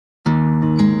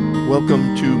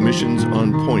Welcome to Missions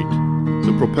on Point,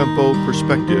 the Propempo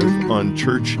perspective on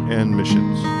church and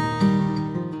missions.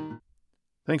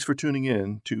 Thanks for tuning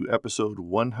in to episode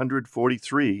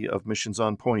 143 of Missions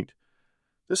on Point.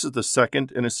 This is the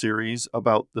second in a series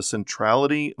about the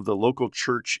centrality of the local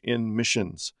church in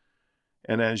missions.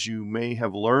 And as you may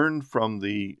have learned from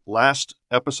the last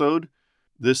episode,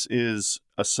 this is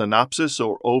a synopsis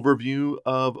or overview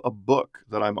of a book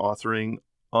that I'm authoring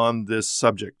on this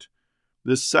subject.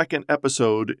 This second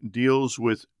episode deals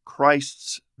with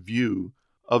Christ's view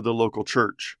of the local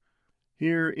church.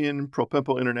 Here in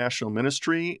Propempo International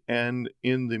Ministry and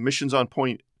in the Missions on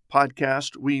Point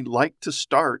podcast, we like to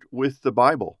start with the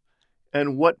Bible.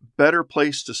 And what better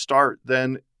place to start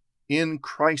than in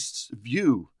Christ's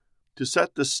view? To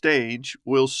set the stage,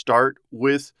 we'll start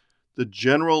with the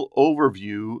general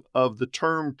overview of the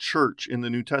term church in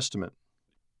the New Testament.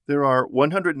 There are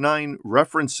 109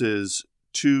 references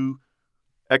to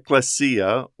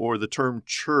ecclesia, or the term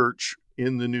church,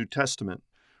 in the New Testament.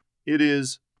 It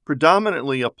is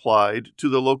predominantly applied to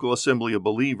the local assembly of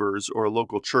believers or a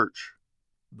local church.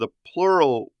 The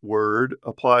plural word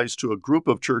applies to a group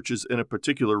of churches in a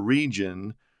particular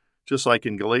region, just like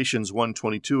in Galatians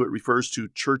 1:22, it refers to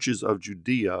churches of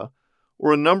Judea,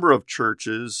 or a number of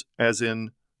churches, as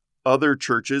in other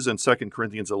churches in 2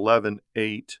 Corinthians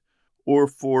 11:8, or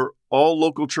for all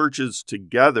local churches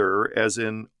together, as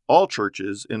in all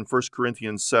churches in 1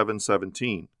 Corinthians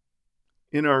 7:17.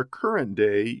 In our current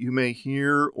day, you may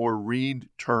hear or read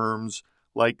terms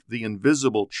like the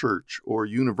invisible church or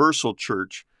universal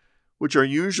church, which are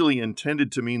usually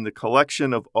intended to mean the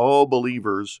collection of all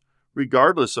believers,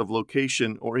 regardless of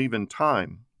location or even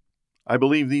time. I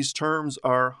believe these terms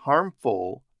are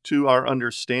harmful to our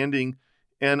understanding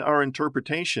and our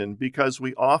interpretation because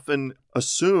we often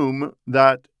assume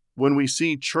that when we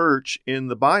see church in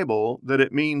the Bible, that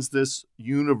it means this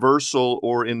universal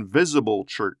or invisible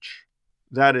church.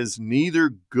 That is neither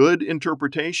good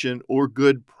interpretation or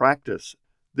good practice.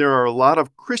 There are a lot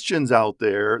of Christians out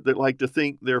there that like to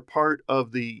think they're part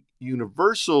of the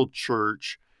universal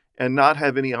church and not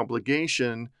have any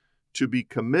obligation to be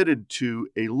committed to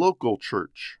a local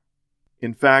church.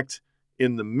 In fact,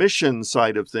 in the mission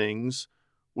side of things,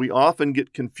 we often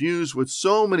get confused with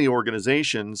so many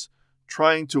organizations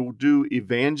trying to do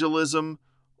evangelism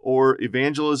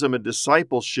and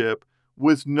discipleship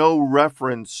with no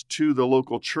reference to the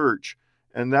local church,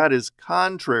 and that is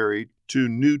contrary to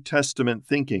New Testament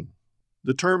thinking.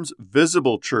 The terms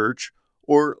visible church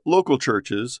or local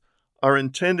churches are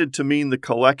intended to mean the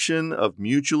collection of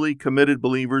mutually committed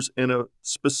believers in a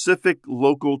specific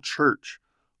local church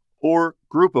or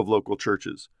group of local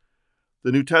churches.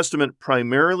 The New Testament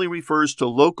primarily refers to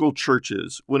local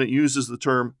churches when it uses the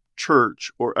term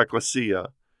church or ecclesia.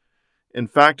 In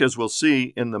fact, as we'll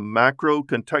see in the macro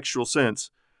contextual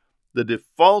sense, the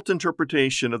default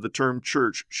interpretation of the term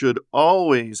church should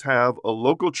always have a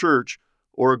local church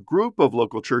or a group of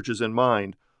local churches in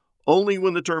mind. Only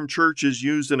when the term church is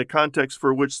used in a context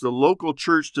for which the local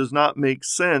church does not make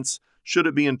sense should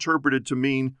it be interpreted to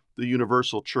mean the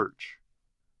universal church.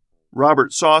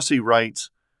 Robert Saucy writes,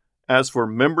 "As for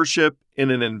membership in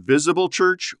an invisible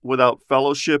church without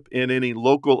fellowship in any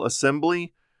local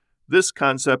assembly, this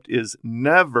concept is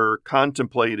never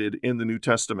contemplated in the New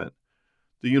Testament.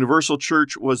 The universal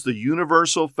church was the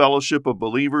universal fellowship of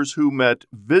believers who met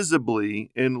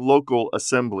visibly in local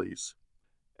assemblies."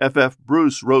 F.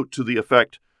 Bruce wrote to the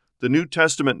effect, "The New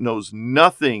Testament knows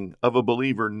nothing of a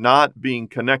believer not being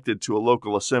connected to a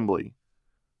local assembly."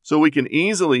 So we can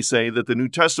easily say that the New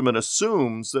Testament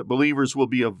assumes that believers will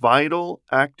be a vital,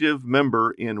 active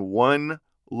member in one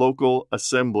local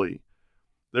assembly.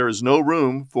 There is no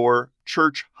room for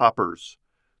church hoppers.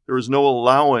 There is no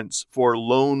allowance for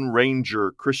Lone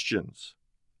Ranger Christians.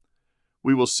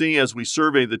 We will see as we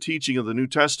survey the teaching of the New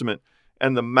Testament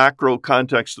and the macro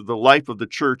context of the life of the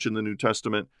church in the New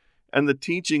Testament and the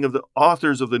teaching of the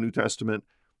authors of the New Testament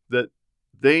that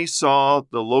they saw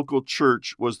the local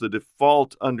church was the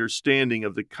default understanding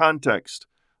of the context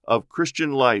of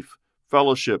Christian life,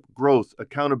 fellowship, growth,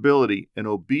 accountability, and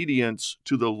obedience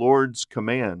to the Lord's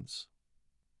commands.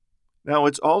 Now,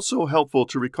 it's also helpful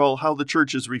to recall how the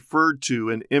church is referred to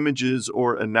in images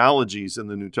or analogies in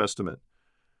the New Testament.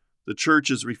 The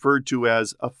church is referred to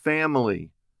as a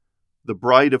family, the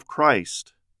bride of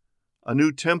Christ, a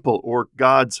new temple or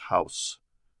God's house,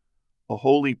 a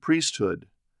holy priesthood,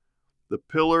 the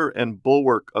pillar and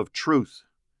bulwark of truth,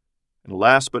 and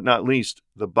last but not least,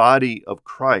 the body of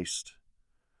Christ.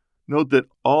 Note that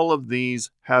all of these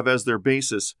have as their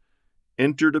basis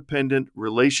interdependent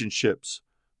relationships,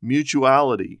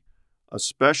 mutuality, a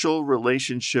special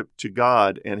relationship to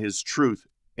God and His truth,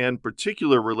 and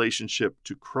particular relationship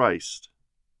to Christ.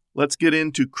 Let's get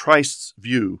into Christ's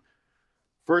view.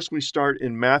 First, we start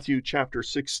in Matthew chapter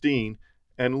 16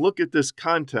 and look at this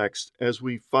context as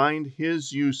we find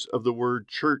his use of the word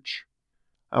church.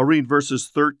 I'll read verses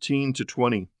 13 to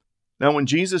 20. Now, when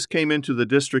Jesus came into the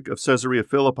district of Caesarea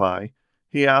Philippi,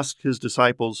 he asked his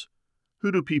disciples,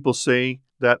 "Who do people say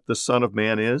that the Son of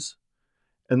Man is?"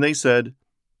 And they said,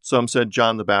 "Some said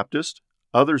John the Baptist,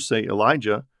 others say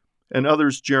Elijah, and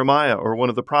others Jeremiah or one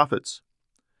of the prophets."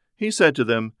 He said to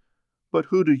them, "But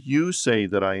who do you say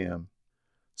that I am?"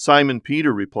 Simon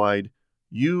Peter replied,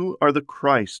 "You are the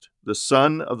Christ, the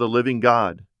Son of the living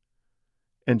God."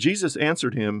 And Jesus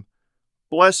answered him,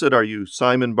 "Blessed are you,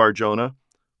 Simon Bar-Jonah,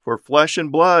 for flesh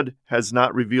and blood has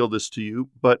not revealed this to you,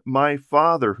 but my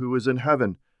Father who is in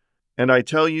heaven. And I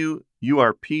tell you, you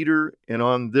are Peter, and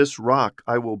on this rock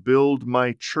I will build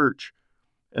my church,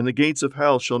 and the gates of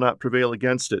hell shall not prevail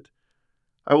against it.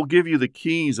 I will give you the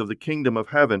keys of the kingdom of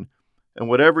heaven, and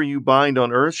whatever you bind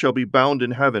on earth shall be bound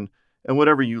in heaven, and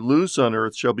whatever you loose on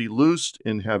earth shall be loosed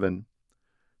in heaven."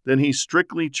 Then he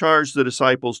strictly charged the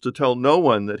disciples to tell no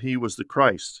one that he was the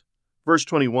Christ. Verse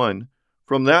 21,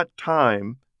 from that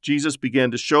time Jesus began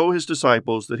to show his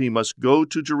disciples that he must go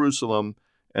to Jerusalem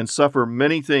and suffer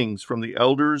many things from the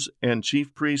elders and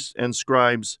chief priests and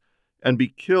scribes, and be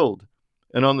killed,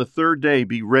 and on the third day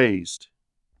be raised.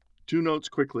 Two notes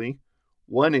quickly.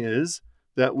 One is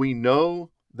that we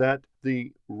know that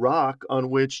the rock on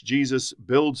which Jesus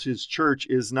builds his church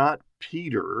is not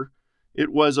Peter. It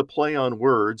was a play on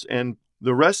words, and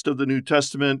the rest of the New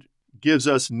Testament gives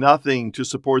us nothing to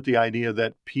support the idea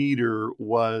that Peter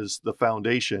was the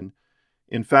foundation.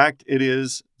 In fact, it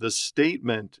is the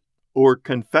statement or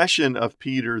confession of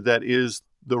Peter that is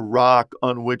the rock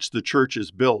on which the church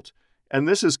is built. And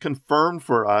this is confirmed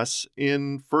for us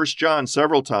in 1 John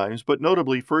several times, but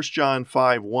notably 1 John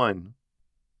 5:1.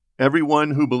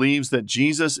 Everyone who believes that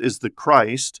Jesus is the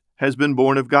Christ has been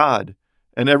born of God,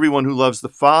 and everyone who loves the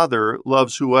Father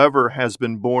loves whoever has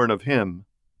been born of him.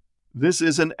 This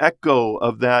is an echo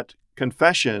of that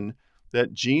confession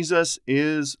that Jesus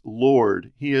is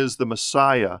Lord. He is the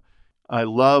Messiah. I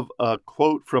love a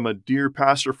quote from a dear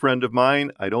pastor friend of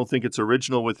mine. I don't think it's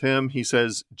original with him. He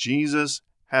says, Jesus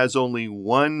has only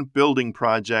one building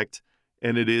project,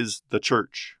 and it is the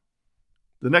church.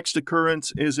 The next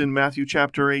occurrence is in Matthew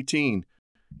chapter 18.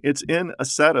 It's in a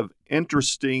set of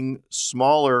interesting,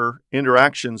 smaller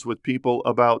interactions with people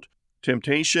about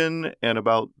temptation and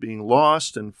about being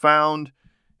lost and found.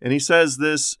 And he says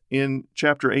this in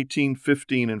chapter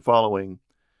 18:15 and following.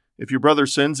 If your brother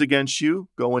sins against you,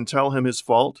 go and tell him his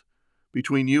fault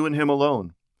between you and him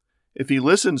alone. If he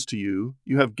listens to you,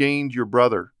 you have gained your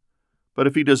brother. But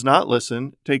if he does not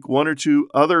listen, take one or two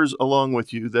others along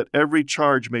with you, that every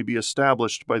charge may be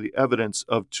established by the evidence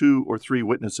of 2 or 3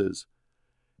 witnesses.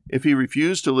 If he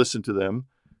refuses to listen to them,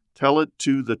 tell it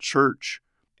to the church.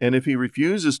 And if he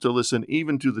refuses to listen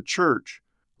even to the church,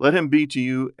 let him be to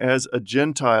you as a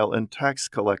Gentile and tax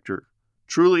collector.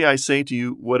 Truly I say to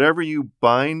you, whatever you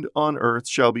bind on earth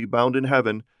shall be bound in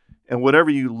heaven, and whatever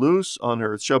you loose on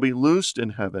earth shall be loosed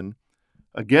in heaven.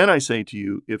 Again I say to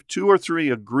you, if 2 or 3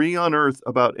 agree on earth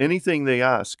about anything they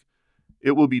ask,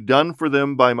 it will be done for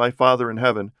them by my Father in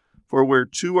heaven. For where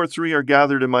 2 or 3 are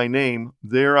gathered in my name,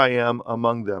 there I am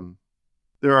among them.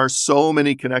 There are so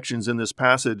many connections in this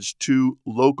passage to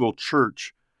local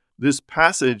church. This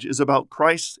passage is about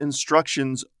Christ's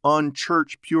instructions on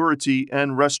church purity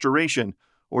and restoration,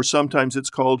 or sometimes it's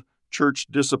called church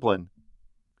discipline.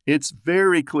 It's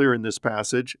very clear in this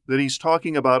passage that he's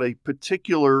talking about a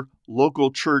particular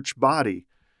local church body,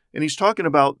 and he's talking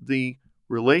about the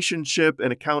relationship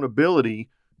and accountability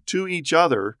to each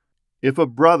other if a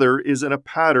brother is in a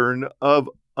pattern of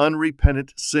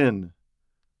unrepentant sin.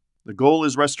 The goal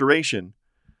is restoration,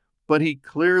 but he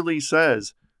clearly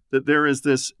says that there is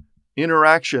this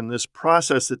interaction, this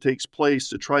process that takes place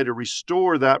to try to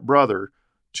restore that brother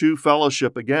to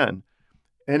fellowship again.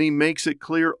 And he makes it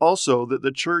clear also that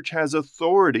the church has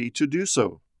authority to do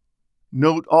so.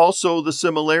 Note also the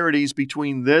similarities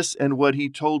between this and what he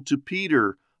told to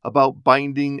Peter about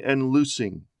binding and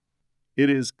loosing. It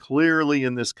is clearly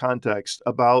in this context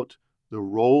about the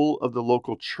role of the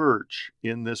local church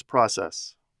in this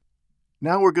process.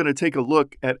 Now we're going to take a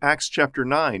look at Acts chapter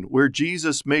 9, where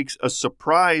Jesus makes a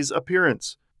surprise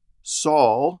appearance.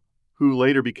 Saul, who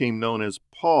later became known as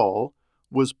Paul,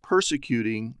 was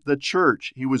persecuting the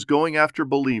church. He was going after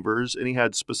believers, and he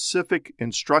had specific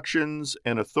instructions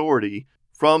and authority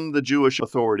from the Jewish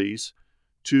authorities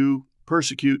to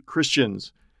persecute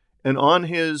Christians. And on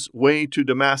his way to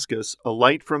Damascus, a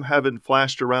light from heaven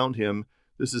flashed around him.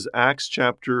 This is Acts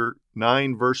chapter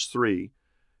 9, verse 3.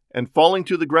 And falling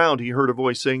to the ground, he heard a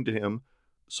voice saying to him,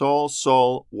 Saul,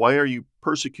 Saul, why are you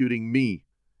persecuting me?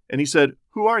 And he said,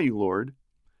 Who are you, Lord?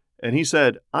 And he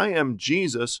said, I am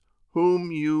Jesus,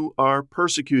 whom you are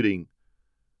persecuting.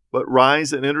 But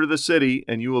rise and enter the city,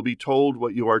 and you will be told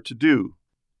what you are to do.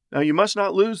 Now you must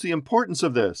not lose the importance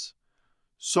of this.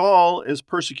 Saul is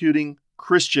persecuting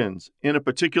Christians in a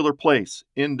particular place,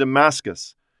 in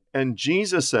Damascus. And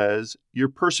Jesus says, You're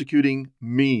persecuting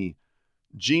me.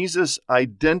 Jesus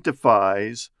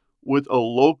identifies with a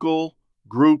local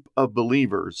group of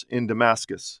believers in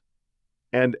Damascus.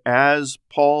 And as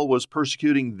Paul was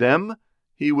persecuting them,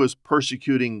 he was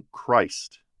persecuting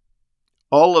Christ.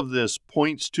 All of this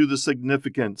points to the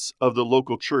significance of the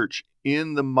local church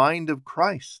in the mind of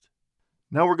Christ.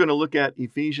 Now we're going to look at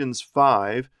Ephesians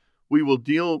 5. We will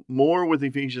deal more with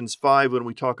Ephesians 5 when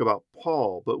we talk about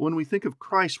Paul, but when we think of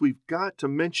Christ, we've got to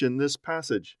mention this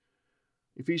passage.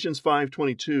 Ephesians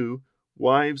 5:22,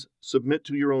 Wives, submit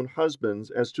to your own husbands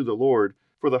as to the Lord,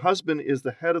 for the husband is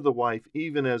the head of the wife,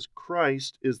 even as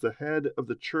Christ is the head of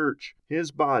the church,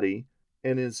 his body,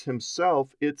 and is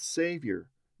himself its Savior.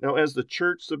 Now, as the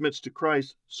church submits to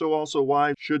Christ, so also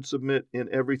wives should submit in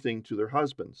everything to their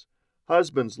husbands.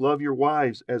 Husbands, love your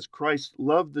wives as Christ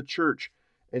loved the church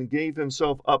and gave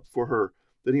himself up for her,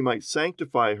 that he might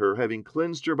sanctify her, having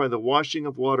cleansed her by the washing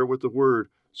of water with the word,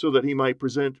 so that he might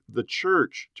present the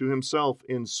church to himself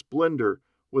in splendor,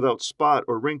 without spot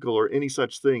or wrinkle or any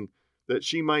such thing, that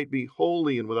she might be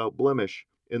holy and without blemish.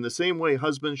 In the same way,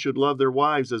 husbands should love their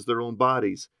wives as their own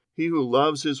bodies. He who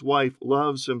loves his wife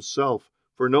loves himself.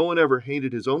 For no one ever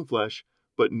hated his own flesh,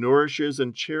 but nourishes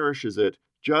and cherishes it,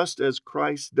 just as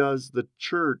Christ does the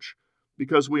church,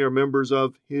 because we are members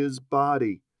of his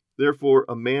body. Therefore,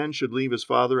 a man should leave his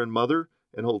father and mother,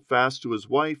 and hold fast to his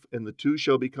wife, and the two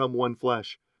shall become one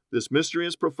flesh. This mystery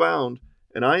is profound,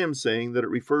 and I am saying that it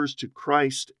refers to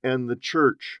Christ and the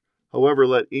church. However,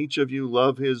 let each of you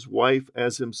love his wife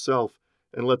as himself,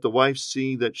 and let the wife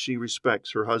see that she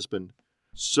respects her husband.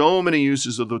 So many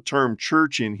uses of the term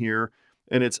church in here,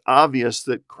 and it's obvious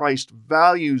that Christ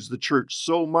values the church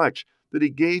so much that he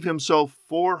gave himself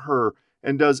for her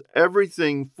and does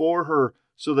everything for her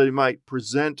so that he might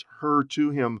present her to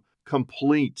him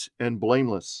complete and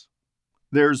blameless.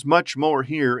 There's much more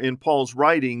here in Paul's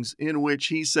writings in which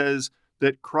he says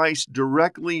that Christ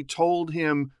directly told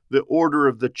him the order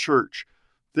of the church,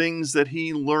 things that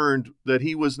he learned that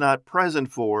he was not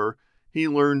present for, he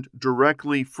learned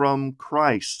directly from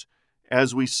Christ,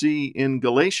 as we see in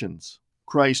Galatians.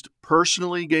 Christ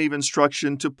personally gave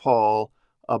instruction to Paul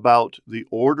about the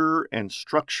order and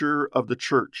structure of the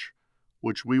church,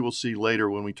 which we will see later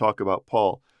when we talk about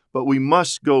Paul. But we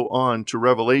must go on to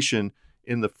Revelation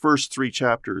in the first 3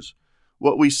 chapters.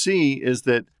 What we see is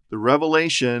that the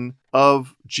revelation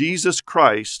of Jesus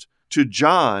Christ to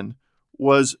John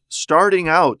was starting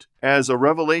out as a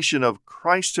revelation of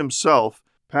Christ himself,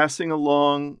 passing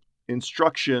along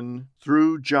instruction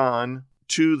through John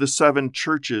to the 7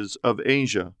 churches of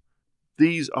Asia.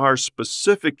 These are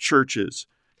specific churches,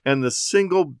 and the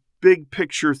single big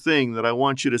picture thing that I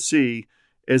want you to see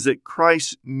is that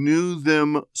Christ knew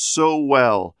them so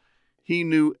well. He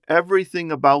knew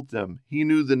everything about them. He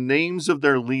knew the names of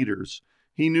their leaders.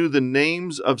 He knew the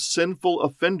names of sinful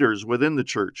offenders within the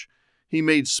church. He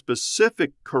made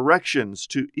specific corrections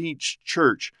to each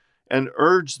church and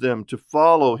urged them to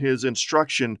follow his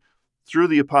instruction through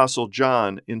the Apostle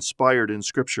John, inspired in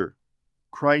Scripture.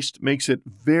 Christ makes it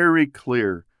very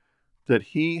clear that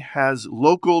he has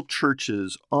local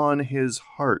churches on his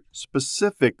heart,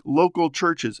 specific local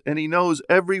churches, and he knows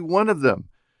every one of them.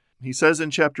 He says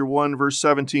in chapter 1, verse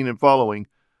 17 and following,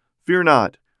 Fear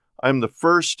not, I am the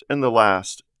first and the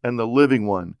last, and the living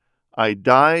one. I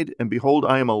died, and behold,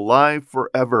 I am alive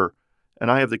forever, and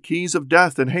I have the keys of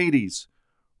death and Hades.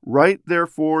 Write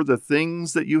therefore the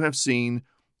things that you have seen,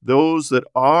 those that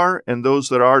are and those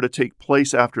that are to take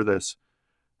place after this.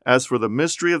 As for the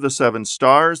mystery of the 7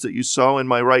 stars that you saw in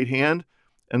my right hand,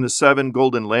 and the 7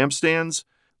 golden lampstands,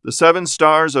 the 7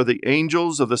 stars are the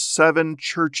angels of the 7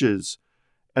 churches,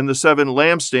 and the 7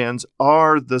 lampstands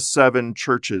are the 7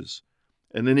 churches.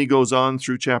 And then he goes on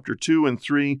through chapter 2 and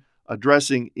 3,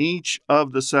 addressing each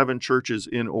of the 7 churches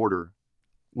in order.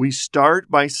 We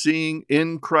start by seeing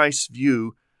in Christ's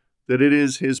view that it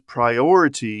is his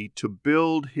priority to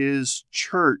build his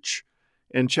church.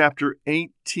 In chapter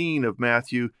 18 of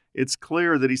Matthew, it's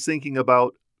clear that he's thinking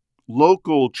about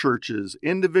local churches,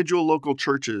 individual local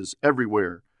churches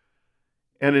everywhere.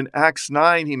 And in Acts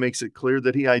 9, he makes it clear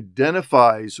that he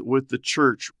identifies with the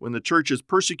church. When the church is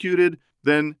persecuted,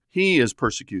 then he is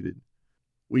persecuted.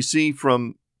 We see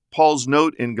from Paul's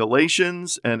note in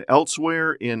Galatians and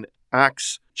elsewhere in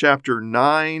Acts chapter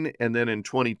 9 and then in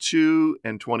 22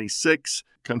 and 26,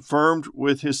 confirmed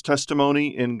with his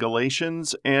testimony in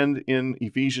Galatians and in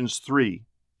Ephesians 3.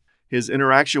 His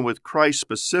interaction with Christ,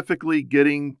 specifically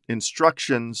getting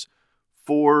instructions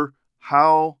for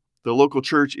how the local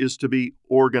church is to be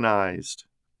organized.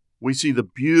 We see the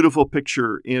beautiful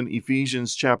picture in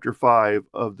Ephesians chapter 5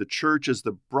 of the church as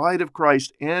the bride of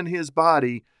Christ and his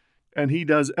body, and he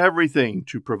does everything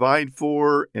to provide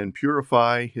for and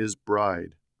purify his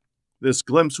bride. This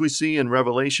glimpse we see in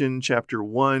Revelation chapter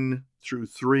 1 through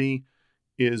 3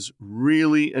 is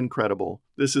really incredible.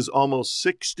 This is almost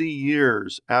 60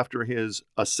 years after his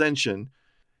ascension.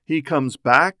 He comes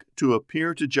back to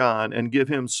appear to John and give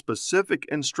him specific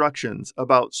instructions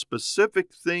about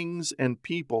specific things and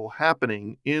people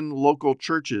happening in local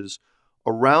churches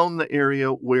around the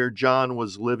area where John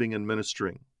was living and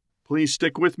ministering. Please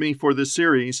stick with me for this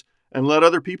series and let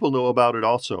other people know about it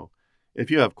also.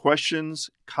 If you have questions,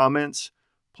 comments,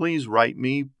 please write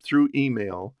me through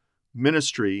email,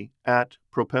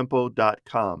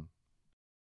 ministry@propempo.com.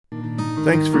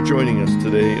 Thanks for joining us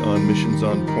today on Missions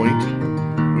on Point.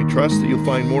 We trust that you'll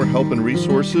find more help and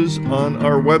resources on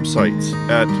our websites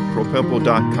at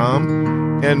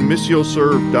propempo.com and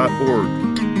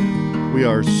missioserve.org. We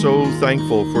are so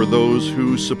thankful for those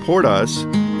who support us,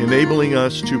 enabling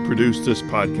us to produce this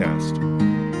podcast.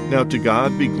 Now to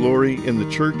God be glory in the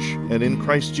church and in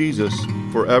Christ Jesus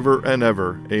forever and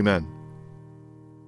ever. Amen.